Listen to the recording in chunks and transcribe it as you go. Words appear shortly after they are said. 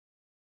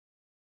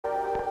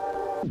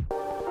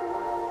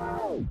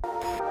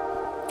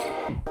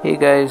Hey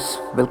guys,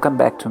 welcome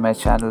back to my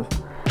channel.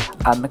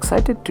 I'm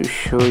excited to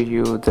show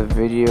you the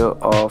video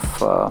of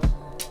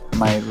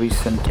my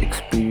recent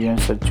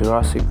experience at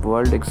Jurassic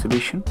World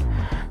Exhibition,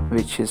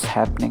 which is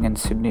happening in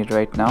Sydney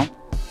right now.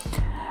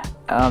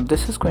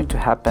 This is going to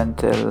happen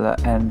till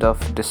end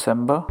of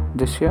December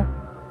this year,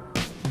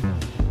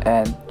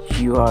 and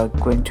you are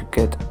going to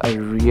get a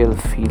real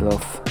feel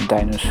of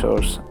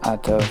dinosaurs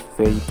at a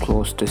very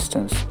close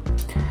distance,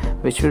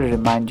 which will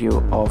remind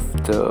you of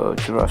the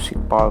Jurassic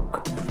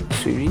Park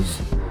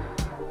series.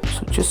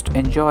 So just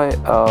enjoy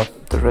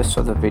the rest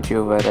of the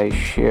video where I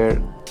share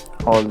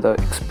all the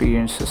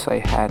experiences I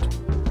had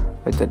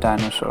with the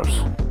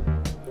dinosaurs.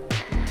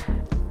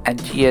 And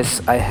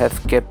yes, I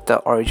have kept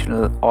the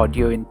original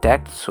audio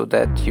intact so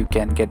that you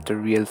can get the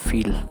real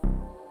feel.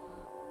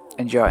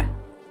 Enjoy.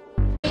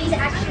 She's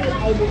actually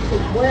able to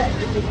work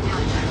with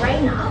our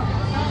trainer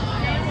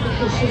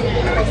because she's a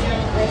bit less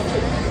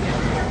aggressive.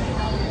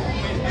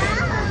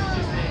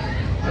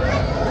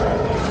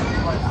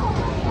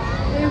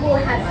 Who will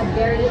have a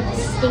very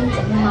distinct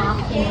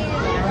marking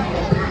around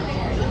her back.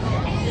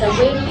 So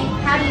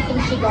how do you think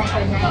she got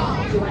her name?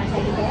 Do you want to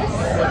take a guess?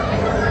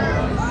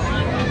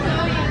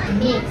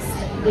 Mixed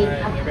with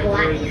a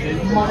black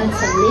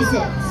monitor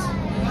lizard.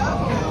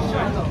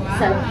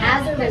 So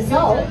as a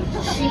result,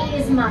 she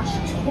is much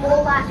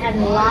taller and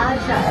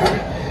larger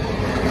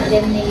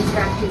than these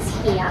raptors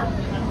here.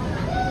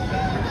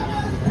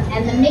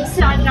 And the mix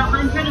started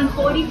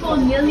 144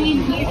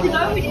 million years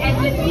ago and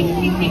ended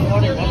 66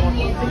 million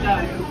years ago.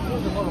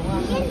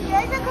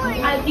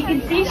 As you can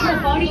see, her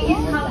body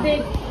is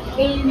covered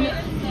in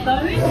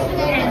bones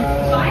and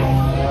spikes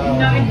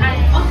known as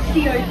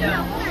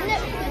osteoderm.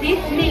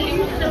 This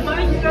means the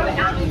bones go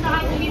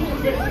outside into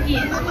the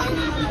skin.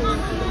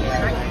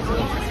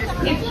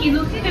 If she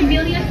looks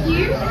familiar to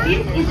you,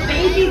 this is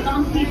baby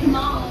Bumpy's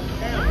mom.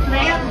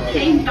 They are the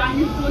same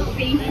dinosaur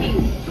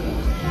species.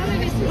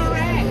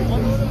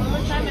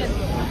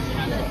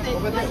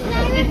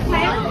 The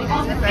tail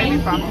of a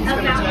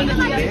Velociraptor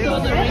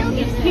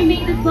is 2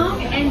 meters long,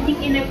 ending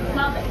in a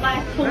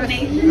club-like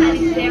formation that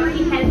is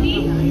very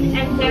heavy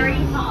and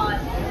very hard,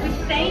 which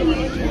they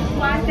use to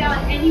swipe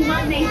out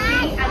anyone they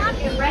see as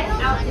a threat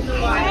out in the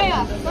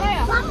wild.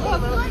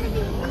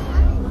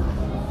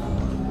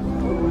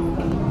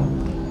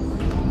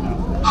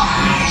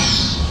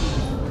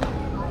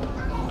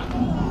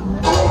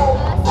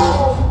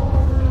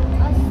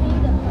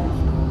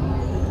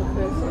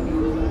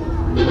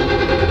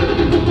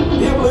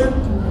 Here, Blue.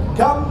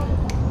 Come.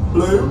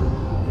 Blue.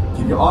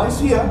 Keep your eyes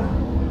here.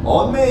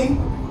 On me.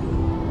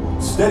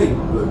 Steady,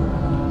 Blue.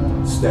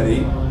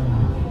 Steady.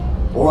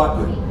 All right,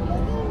 Blue.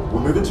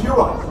 We'll move it to your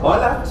right. My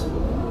left.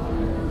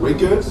 Very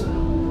good.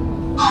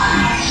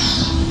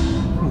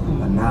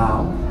 And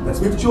now, let's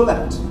move to your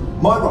left.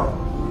 My right.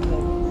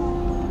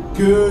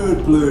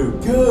 Good, Blue.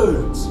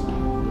 Good.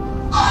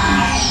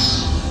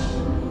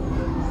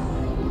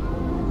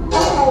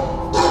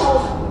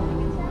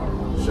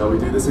 Shall we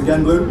do this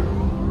again, Blue?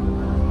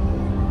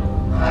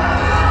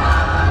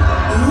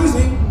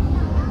 Easy.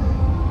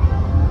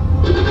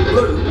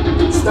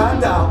 Blue, stand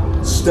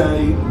down.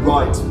 Stay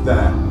right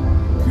there.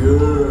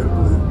 Good,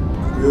 Blue.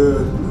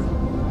 Good, Blue.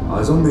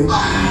 Eyes on me.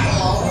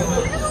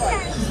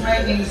 Just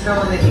making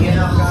sure that you're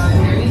not going to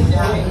do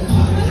anything.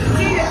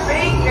 See the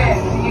feedback,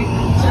 you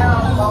can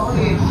tell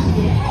volume.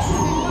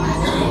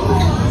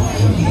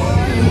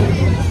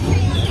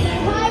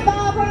 Hi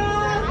Barbara!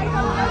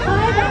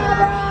 Hi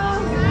Barbara!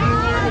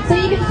 So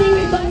you can see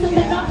we've got some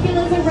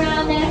binoculars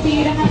around there for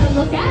you to have a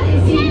look at and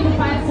see if you can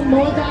find some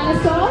more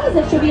dinosaurs.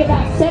 There should be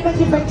about 7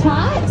 different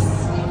types.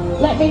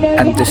 Let me know.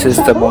 And this is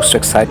the most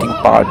exciting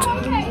part,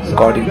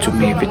 according to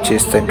me, which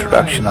is the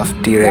introduction of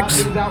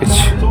T-Rex,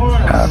 which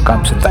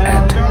comes at the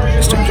end.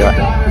 Just enjoy.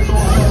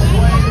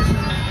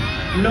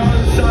 No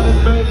sudden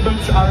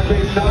movements, I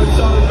repeat, no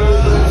sudden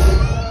movements.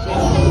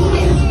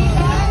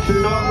 Do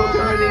not look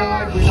her in the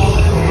eye, we don't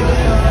look her in the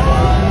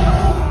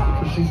eye.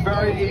 Because she's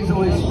very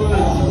easily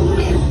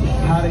spooked.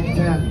 Padding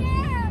 10.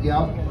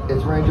 Yep,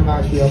 it's range of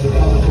max. We have the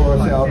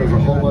Velociraptor out. There's a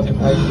whole bunch of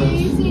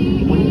patients. We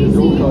need a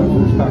door code for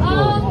this back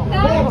door.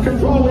 Ball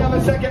control, we have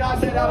a second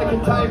asset out of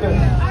containment.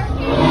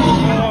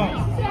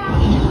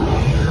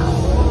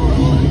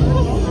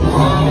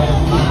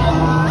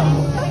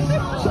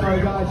 Sorry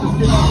guys, just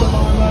give us a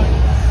moment.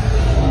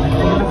 We're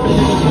going to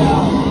figure this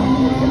out.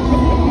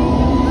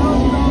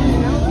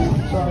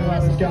 Sorry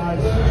about this,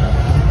 guys.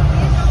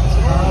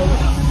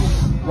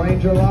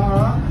 Ranger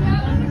Lara.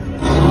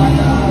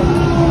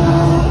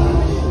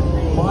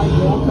 My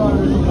door code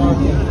isn't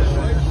working.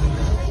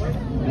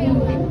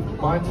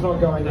 Mine's not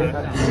going in.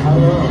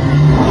 Hello.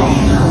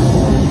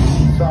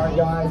 Sorry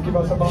guys, give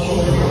us a moment. We're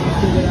going to get this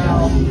figured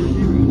out.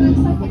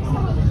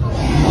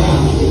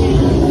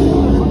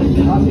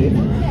 Cut it.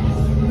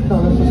 No,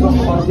 this is not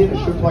plugged in. It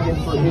should plug in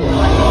through here.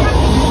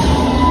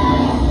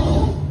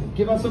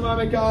 Give us a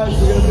moment, guys.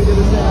 We're going to figure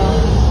this out.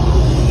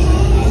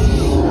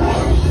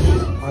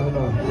 I don't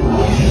know.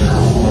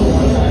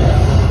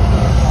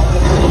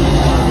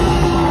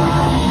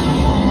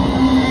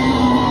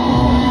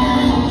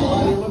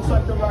 It looks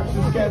like the Rex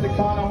is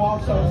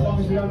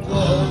don't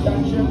draw her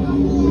attention,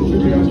 it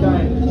should be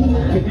okay.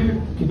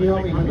 Can you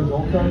help me with the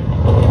door code? You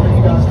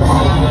guys come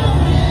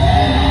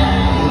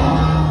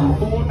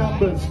 4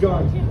 numbers, go.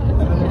 And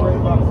then the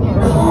green button.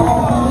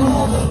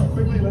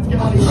 Quickly, let's get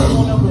out of here.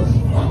 4 numbers.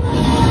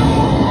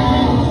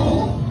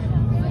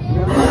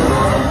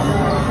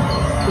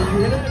 Did you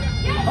hit it?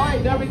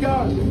 Alright, there we go.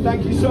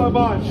 Thank you so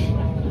much.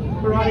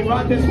 Alright,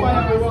 right this way,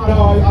 everyone.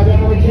 No, I don't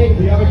have a key.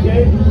 Do you have a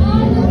key?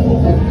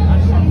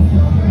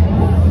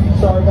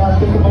 Sorry guys,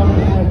 pick them up in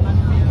the head.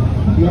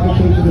 Do you have a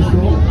key to the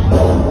school?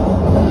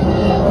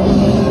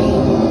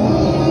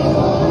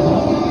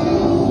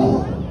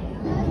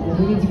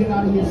 We need to get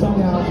out of here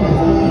somehow.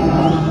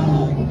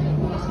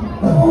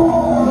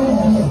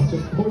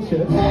 Just push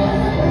it. Let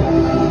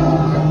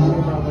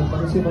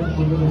me see if I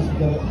can do this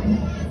together.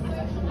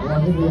 Well,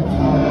 here we go.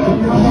 Can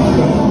you help us?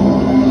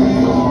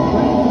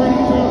 3,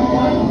 2,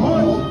 1,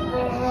 push!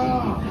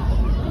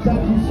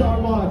 Thank you so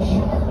much.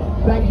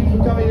 Thank you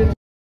for coming in.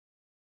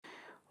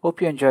 Hope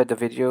you enjoyed the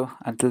video.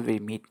 Until we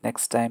meet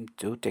next time,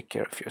 do take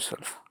care of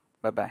yourself.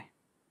 Bye bye.